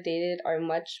guys I've dated are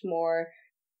much more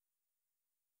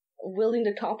willing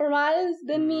to compromise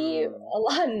than me, a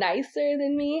lot nicer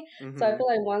than me. So I feel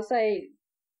like once I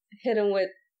hit them with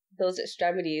those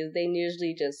extremities, they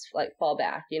usually just like fall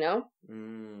back,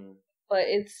 But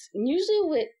it's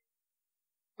usually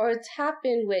it's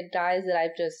happened with guys that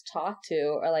I've just talked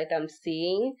to, or like I'm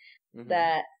seeing,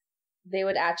 that they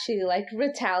would actually like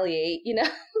retaliate,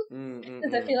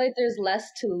 because I feel like there's less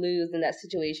to lose in that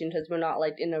situation because we're not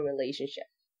like in a relationship,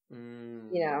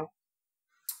 That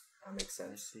makes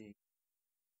sense.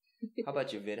 How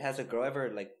about you, Vid? Has a girl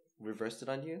ever like reversed it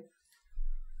on you?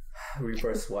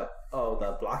 Reverse what? Oh,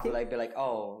 the blocking? Like, they're like,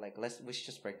 oh, like we should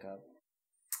just break up.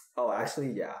 Oh,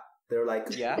 actually, yeah. They're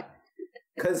like, yeah.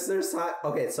 Because there's not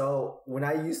okay. So when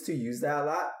I used to use that a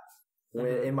lot,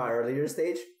 in my earlier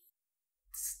stage,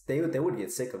 they would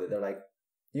get sick of it. They're like,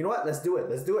 you know what? Let's do it.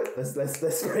 Let's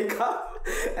break up.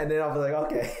 And then I'll be like,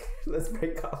 okay, let's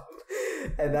break up.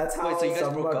 And that's how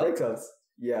some of my breakups.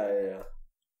 Yeah.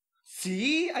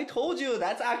 See, I told you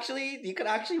you could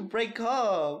actually break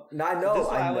up. No, I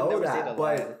know that,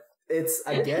 but it's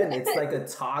like a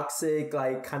toxic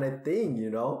like kind of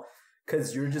thing,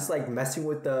 because you're just like messing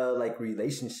with the like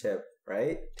relationship,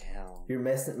 right? Damn, you're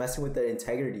messing with the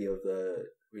integrity of the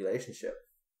relationship.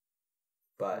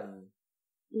 But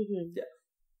yeah,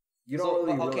 you don't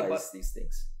really realize these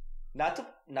things.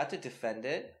 Not to defend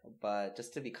it, but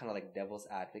just to be kind of like devil's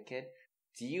advocate,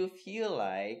 do you feel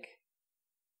like,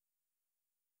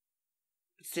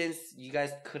 since you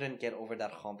guys couldn't get over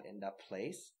that hump in that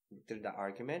place through the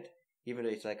argument, even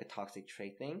though it's like a toxic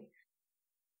trait thing,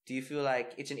 do you feel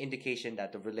like it's an indication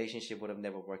that the relationship would have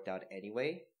never worked out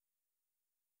anyway?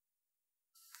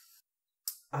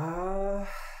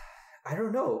 I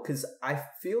don't know, because I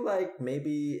feel like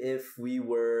maybe if we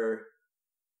were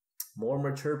more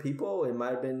mature people, it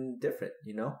might have been different,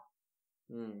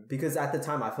 Because at the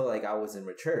time, I felt like I wasn't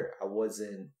mature.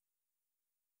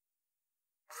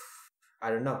 I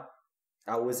don't know.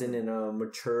 I wasn't in a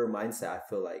mature mindset, I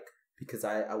feel like, because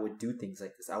I would do things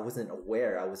like this. I wasn't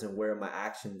aware. I wasn't aware of my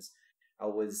actions. I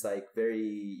was like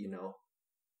very,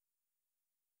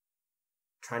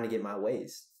 trying to get my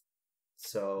ways.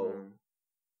 So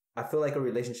I feel like a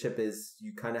relationship is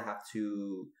you kind of have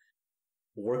to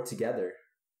work together,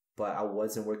 but I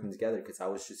wasn't working together because I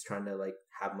was just trying to like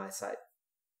have my side.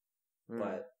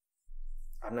 But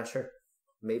I'm not sure.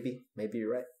 Maybe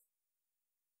you're right.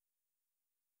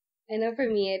 I know for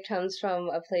me, it comes from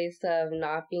a place of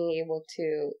not being able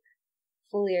to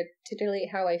fully articulate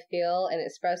how I feel and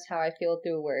express how I feel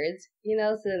through words,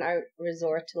 so then I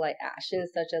resort to like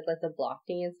actions such as like the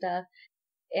blocking and stuff.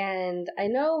 And I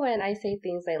know when I say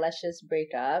things like let's just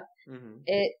break up,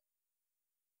 it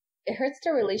hurts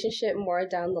the relationship more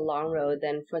down the long road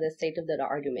than for the sake of the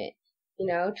argument,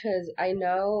 because I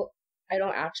know I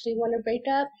don't actually want to break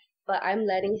up, but I'm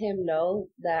letting him know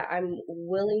that I'm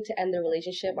willing to end the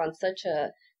relationship on such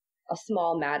a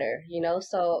small matter,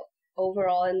 so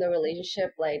overall in the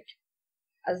relationship, like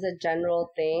as a general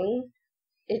thing,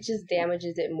 it just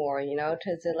damages it more,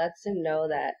 because it lets him know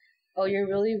that, oh, you're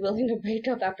really willing to break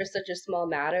up after such a small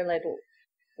matter. Like,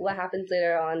 what happens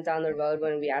later on down the road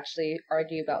when we actually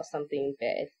argue about something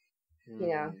big?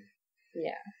 Yeah.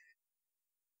 I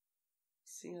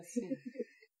see.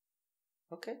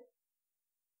 Okay.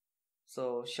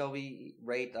 So, shall we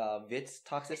rate Viet's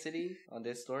toxicity on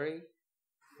this story?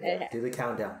 Do the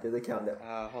countdown.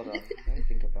 Hold on. Let me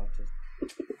think about this.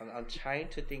 I'm trying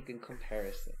to think in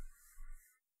comparison.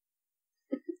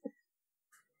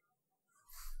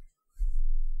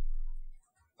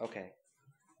 Okay.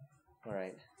 All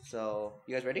right. So,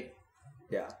 you guys ready?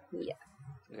 Yeah.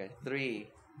 Okay. 3,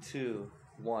 2,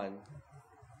 1.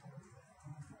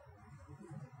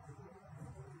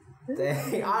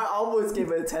 Dang, I almost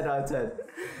gave it a 10 out of 10.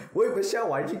 Wait, Michelle,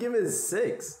 why did you give it a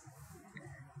 6?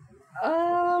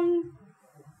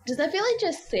 Because I feel like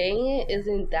just saying it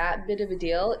isn't that big of a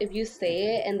deal. If you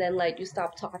say it and then like you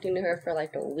stop talking to her for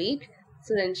like a week,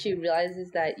 so then she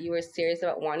realizes that you were serious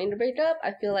about wanting to break up,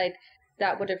 I feel like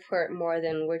that would have hurt more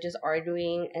than we're just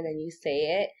arguing and then you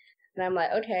say it. And I'm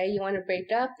like, okay, you want to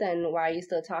break up, then why are you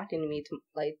still talking to me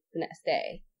like the next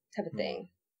day, type of thing.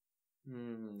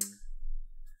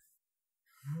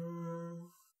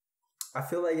 I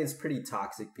feel like it's pretty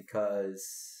toxic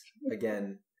because,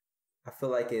 again, I feel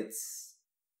like it's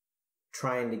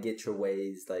trying to get your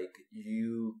ways. Like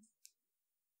you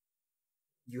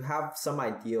have some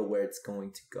idea where it's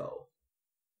going to go,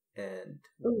 and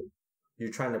you're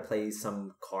trying to play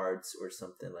some cards or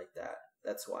something like that.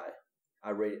 That's why I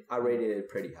rated it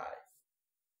pretty high.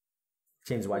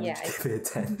 James, why did you give it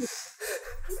a 10?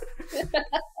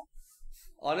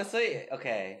 Honestly,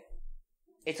 okay.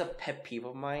 It's a pet peeve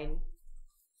of mine.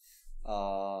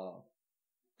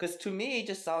 Because to me, it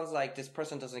just sounds like this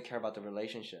person doesn't care about the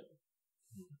relationship.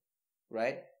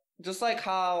 Right? Just like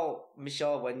how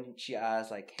Michelle, when she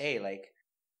asked, like, hey, like,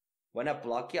 when I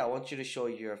block you, I want you to show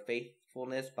your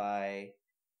faithfulness by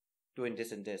doing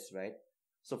this and this, right?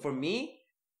 So for me,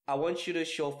 I want you to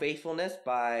show faithfulness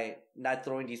by not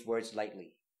throwing these words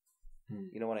lightly.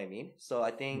 You know what I mean? So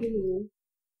I think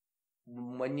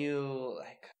when you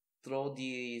like throw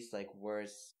these like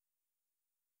words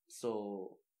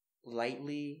so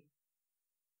lightly,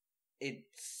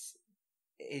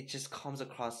 it just comes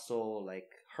across so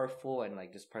like hurtful, and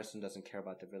like this person doesn't care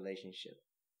about the relationship,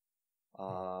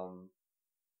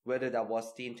 whether that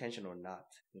was the intention or not,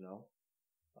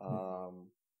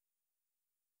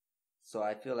 so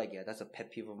I feel like that's a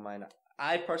pet peeve of mine.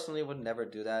 I personally would never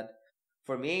do that.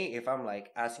 For me, if I'm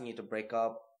like asking you to break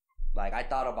up, like I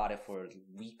thought about it for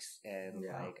weeks, and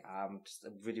like I'm just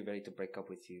really ready to break up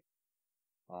with you.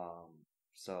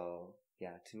 So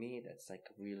yeah, to me that's like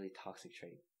a really toxic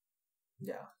trait.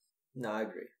 Yeah, no, I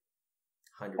agree.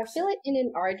 100%. I feel like in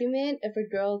an argument, if a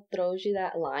girl throws you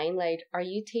that line, like, are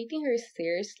you taking her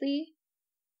seriously?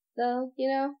 Though,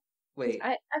 Wait.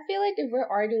 I feel like if we're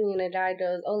arguing and a guy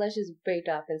goes, oh, let's just break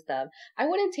up and stuff, I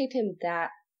wouldn't take him that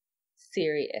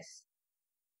serious.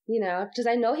 Because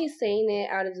I know he's saying it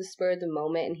out of the spur of the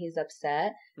moment and he's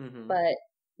upset, but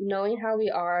knowing how we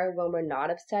are when we're not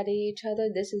upset at each other,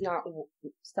 this is not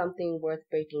something worth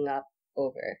breaking up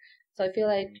over. So I feel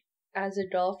like as a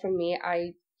girl, for me,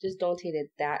 I just don't take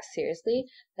it that seriously.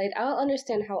 Like, I'll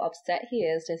understand how upset he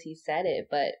is because he said it,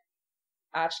 but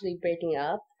actually breaking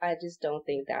up, I just don't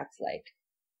think that's like,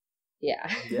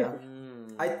 yeah.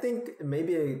 I think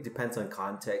maybe it depends on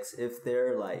context. If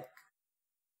they're like,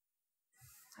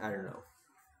 I don't know,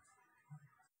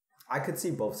 I could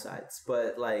see both sides,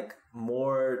 but like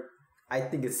more I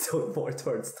think it's still more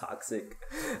towards toxic.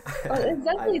 Oh, it's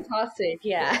definitely toxic,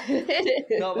 yeah.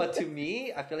 No, but to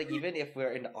me, I feel like even if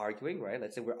we're in arguing, right?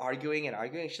 Let's say we're arguing and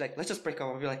arguing, she's like, let's just break up.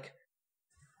 I'll be like,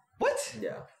 what?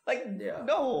 Yeah. Like, Yeah.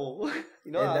 no.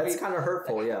 You know, And that's kind of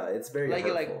hurtful. Yeah, it's very like,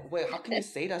 hurtful. you're like, wait, how can you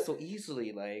say that so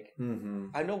easily? Like,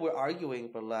 I know we're arguing,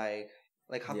 but like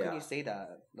how can you say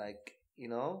that? Like, you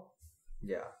know?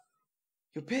 Yeah.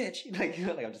 You bitch. Like, you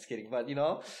know, like I'm just kidding, but you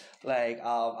know, like,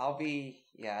 I'll be,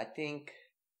 yeah. I think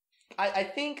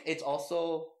it's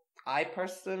also, I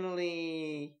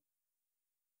personally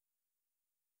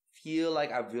feel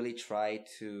like I really try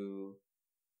to,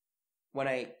 when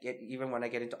I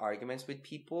get into arguments with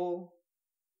people,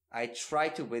 I try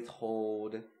to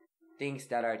withhold things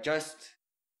that are just,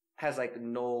 has like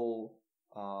no,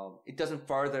 it doesn't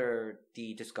further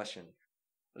the discussion.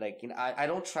 Like, you know, I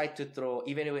don't try to throw,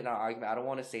 even in an argument, I don't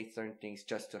want to say certain things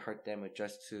just to hurt them or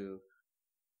just to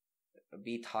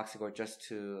be toxic or just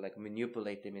to like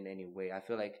manipulate them in any way. I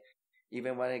feel like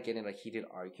even when I get in like heated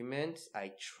arguments,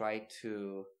 I try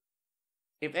to,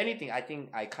 if anything, I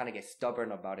think I kind of get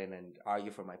stubborn about it and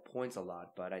argue for my points a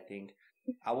lot. But I think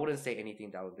I wouldn't say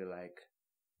anything that would be like,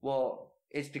 well,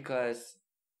 it's because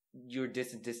you're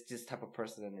this type of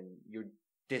person and you're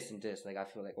this and this. Like, I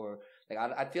feel like, or like,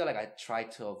 I feel like I try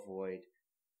to avoid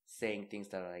saying things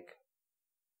that are like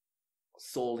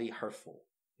solely hurtful,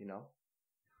 you know?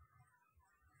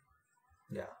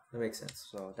 Yeah, that makes sense.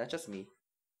 So that's just me.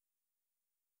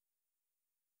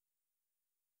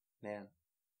 Man,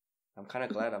 I'm kind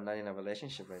of glad I'm not in a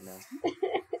relationship right now.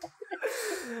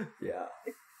 Yeah.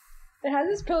 It has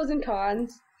its pros and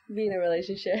cons, being in a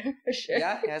relationship, for sure.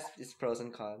 Yeah, it has its pros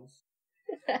and cons.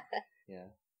 Yeah.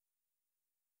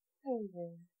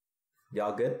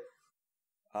 Y'all good?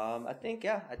 I think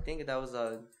that was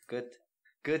a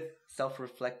good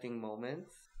self-reflecting moment.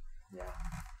 Yeah.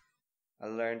 I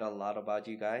learned a lot about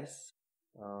you guys.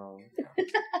 I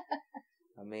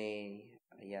may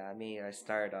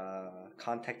start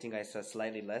contacting you guys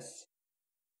slightly less.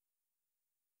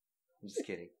 I'm just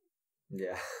kidding.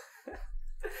 Yeah.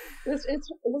 It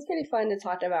was pretty fun to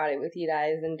talk about it with you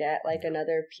guys and get like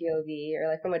another POV, or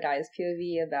like from a guy's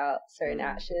POV about certain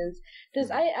actions.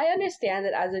 Because I understand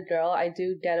that as a girl, I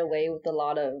do get away with a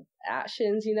lot of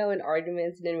actions, you know, in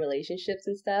arguments and in relationships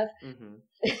and stuff.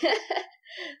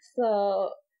 So,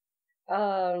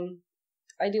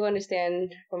 I do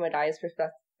understand from a guy's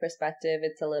perspective,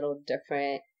 it's a little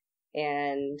different,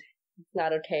 and it's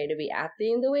not okay to be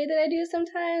acting the way that I do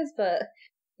sometimes. But,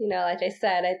 you know, like I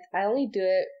said, I only do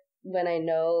it when I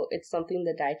know it's something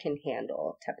that I can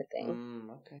handle, type of thing.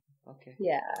 Okay.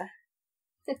 Yeah.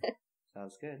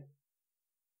 Sounds good.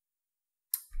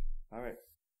 All right.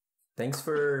 Thanks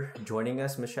for joining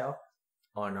us, Michelle,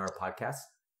 on our podcast.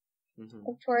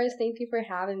 Of course, thank you for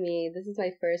having me. This is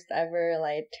my first ever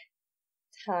like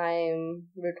time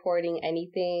recording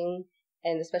anything,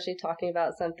 and especially talking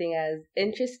about something as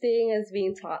interesting as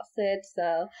being toxic.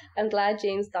 So I'm glad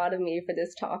James thought of me for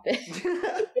this topic.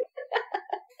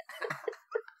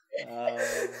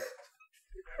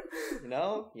 You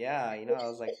know, I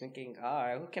was like thinking, all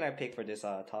right, who can I pick for this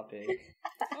topic?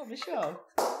 Oh, Michelle.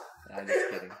 I'm just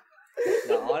kidding.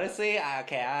 No, honestly, I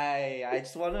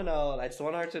just want to know. I just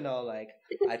want her to know. Like,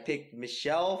 I picked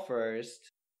Michelle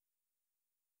first.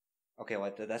 Okay,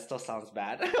 what? That still sounds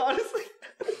bad. Honestly,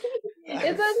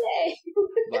 it's okay.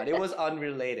 But it was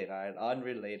unrelated. Alright,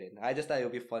 unrelated. I just thought it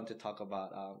would be fun to talk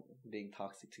about being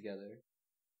toxic together.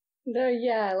 No,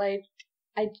 yeah, like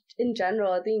in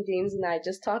general, I think James and I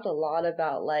just talked a lot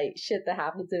about like shit that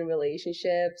happens in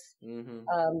relationships,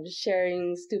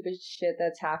 sharing stupid shit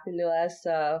that's happened to us.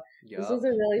 So this was a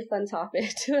really fun topic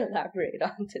to elaborate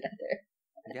on together.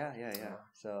 Yeah.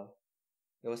 So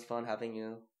it was fun having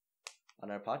you on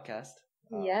our podcast.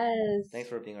 Yes. Thanks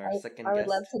for being our second guest. I would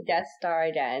love to guest star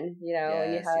again, you know,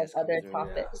 when you have other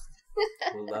topics.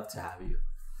 We'd love to have you.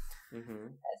 Yes.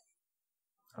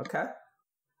 Okay.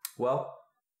 Well,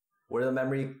 we're the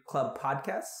Memory Club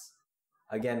podcast.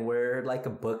 Again, we're like a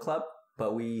book club,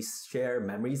 but we share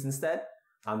memories instead.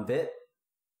 I'm Viet.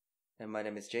 And my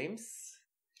name is James.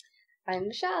 I'm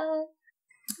Michelle.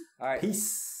 All right.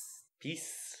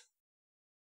 Peace.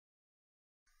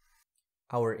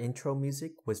 Our intro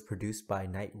music was produced by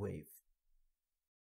Nightwave.